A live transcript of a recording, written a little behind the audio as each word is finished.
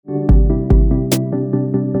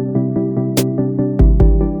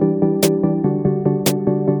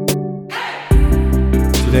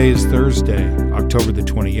Today is Thursday, October the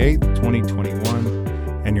 28th,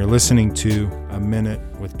 2021, and you're listening to A Minute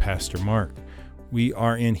with Pastor Mark. We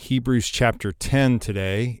are in Hebrews chapter 10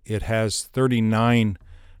 today. It has 39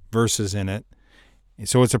 verses in it,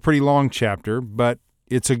 so it's a pretty long chapter, but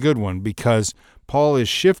it's a good one because Paul is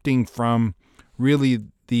shifting from really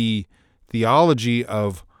the theology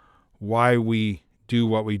of why we do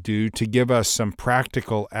what we do to give us some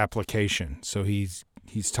practical application. So he's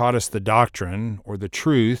taught us the doctrine or the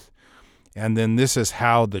truth, and then this is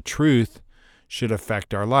how the truth should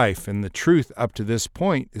affect our life. And the truth up to this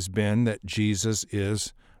point has been that Jesus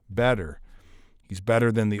is better. He's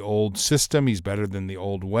better than the old system. He's better than the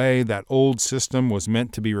old way. That old system was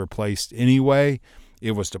meant to be replaced anyway.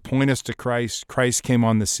 It was to point us to Christ. Christ came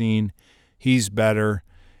on the scene. He's better.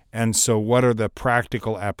 And so what are the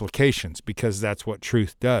practical applications? Because that's what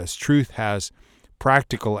truth does. Truth has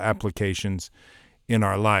practical applications in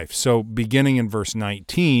our life. So beginning in verse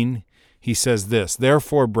 19, he says this,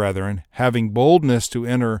 "Therefore, brethren, having boldness to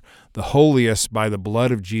enter the holiest by the blood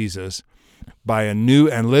of Jesus, by a new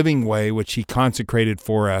and living way which he consecrated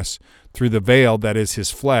for us through the veil that is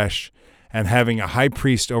his flesh, and having a high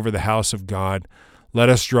priest over the house of God, let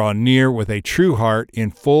us draw near with a true heart in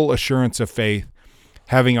full assurance of faith,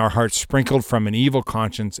 having our hearts sprinkled from an evil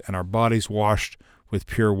conscience and our bodies washed with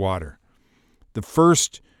pure water." The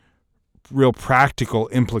first real practical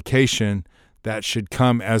implication that should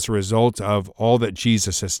come as a result of all that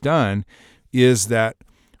Jesus has done is that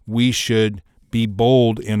we should be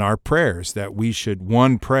bold in our prayers, that we should,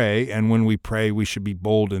 one, pray, and when we pray, we should be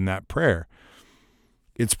bold in that prayer.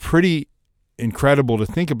 It's pretty incredible to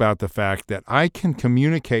think about the fact that I can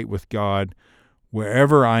communicate with God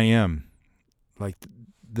wherever I am. Like,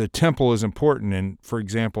 the temple is important, and, for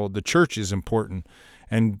example, the church is important,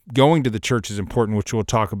 and going to the church is important, which we'll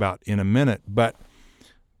talk about in a minute. But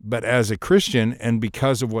as a Christian, and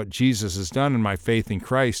because of what Jesus has done in my faith in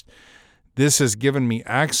Christ, this has given me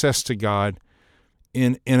access to God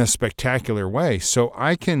in a spectacular way. So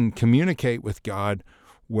I can communicate with God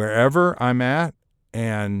wherever I'm at,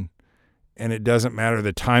 and it doesn't matter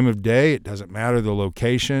the time of day, it doesn't matter the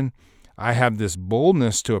location. I have this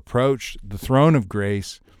boldness to approach the throne of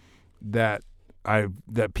grace that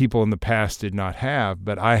people in the past did not have,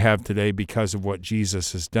 but I have today because of what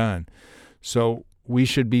Jesus has done. So we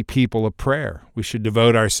should be people of prayer. We should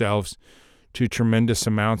devote ourselves to tremendous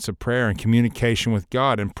amounts of prayer and communication with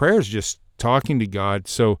God. And prayer is just talking to God,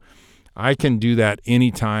 so I can do that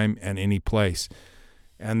anytime and any place.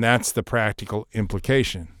 And that's the practical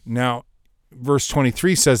implication. Now, verse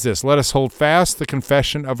 23 says this, "Let us hold fast the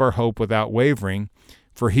confession of our hope without wavering,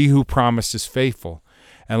 for he who promised is faithful.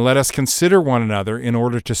 And let us consider one another in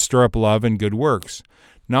order to stir up love and good works,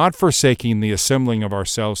 not forsaking the assembling of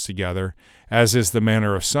ourselves together, as is the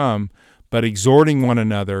manner of some, but exhorting one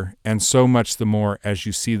another, and so much the more as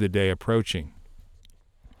you see the day approaching."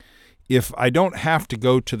 If I don't have to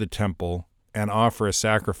go to the temple and offer a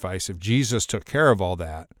sacrifice, if Jesus took care of all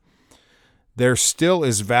that, there still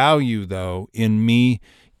is value, though, in me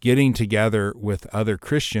getting together with other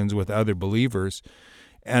Christians, with other believers,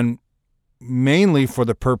 and mainly for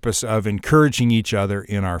the purpose of encouraging each other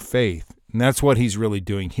in our faith. And that's what he's really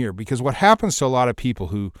doing here. Because what happens to a lot of people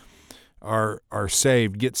who are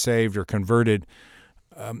saved, get saved or converted,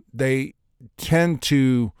 they tend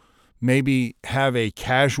to maybe have a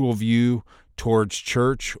casual view towards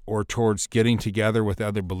church or towards getting together with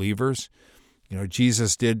other believers. You know,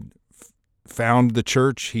 Jesus did found the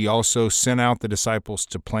church. He also sent out the disciples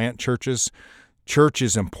to plant churches. Church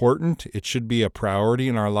is important. It should be a priority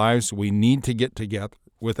in our lives. We need to get together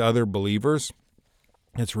with other believers.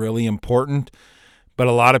 It's really important. But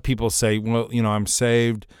a lot of people say, well, you know, I'm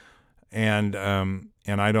saved and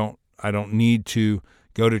I don't need to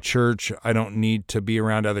go to church. I don't need to be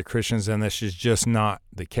around other Christians, and this is just not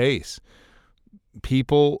the case.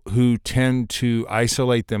 People who tend to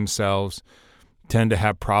isolate themselves tend to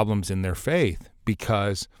have problems in their faith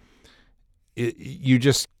because you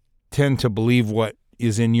just tend to believe what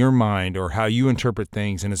is in your mind or how you interpret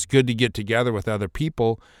things, and it's good to get together with other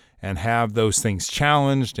people and have those things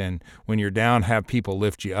challenged, and when you're down, have people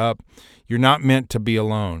lift you up. You're not meant to be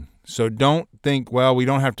alone. So don't think, well, we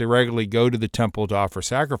don't have to regularly go to the temple to offer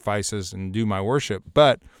sacrifices and do my worship,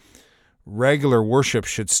 but regular worship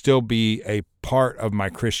should still be a part of my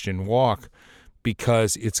Christian walk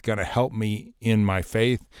because it's going to help me in my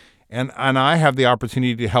faith. And I have the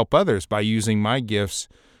opportunity to help others by using my gifts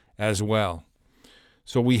as well.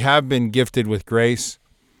 So we have been gifted with grace,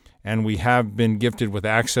 and we have been gifted with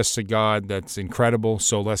access to God. That's incredible.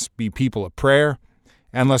 So let's be people of prayer,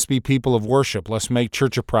 and let's be people of worship. Let's make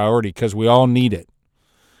church a priority because we all need it.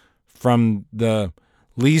 From the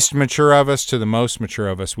least mature of us to the most mature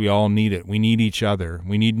of us, we all need it. We need each other.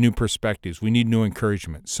 We need new perspectives. We need new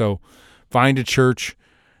encouragement. So find a church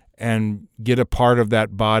and get a part of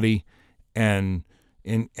that body and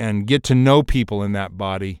get to know people in that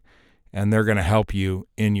body, and they're going to help you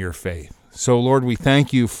in your faith. So, Lord, we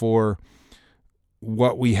thank you for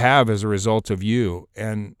what we have as a result of you,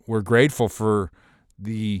 and we're grateful for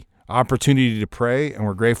the opportunity to pray, and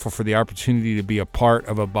we're grateful for the opportunity to be a part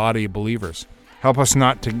of a body of believers. Help us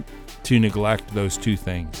not to neglect those two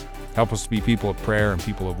things. Help us to be people of prayer and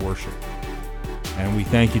people of worship. And we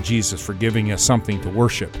thank you, Jesus, for giving us something to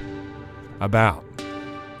worship about.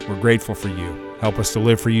 We're grateful for you. Help us to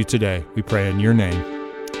live for you today. We pray in your name,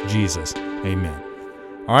 Jesus. Amen.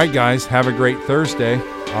 All right, guys, have a great Thursday.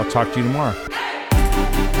 I'll talk to you tomorrow.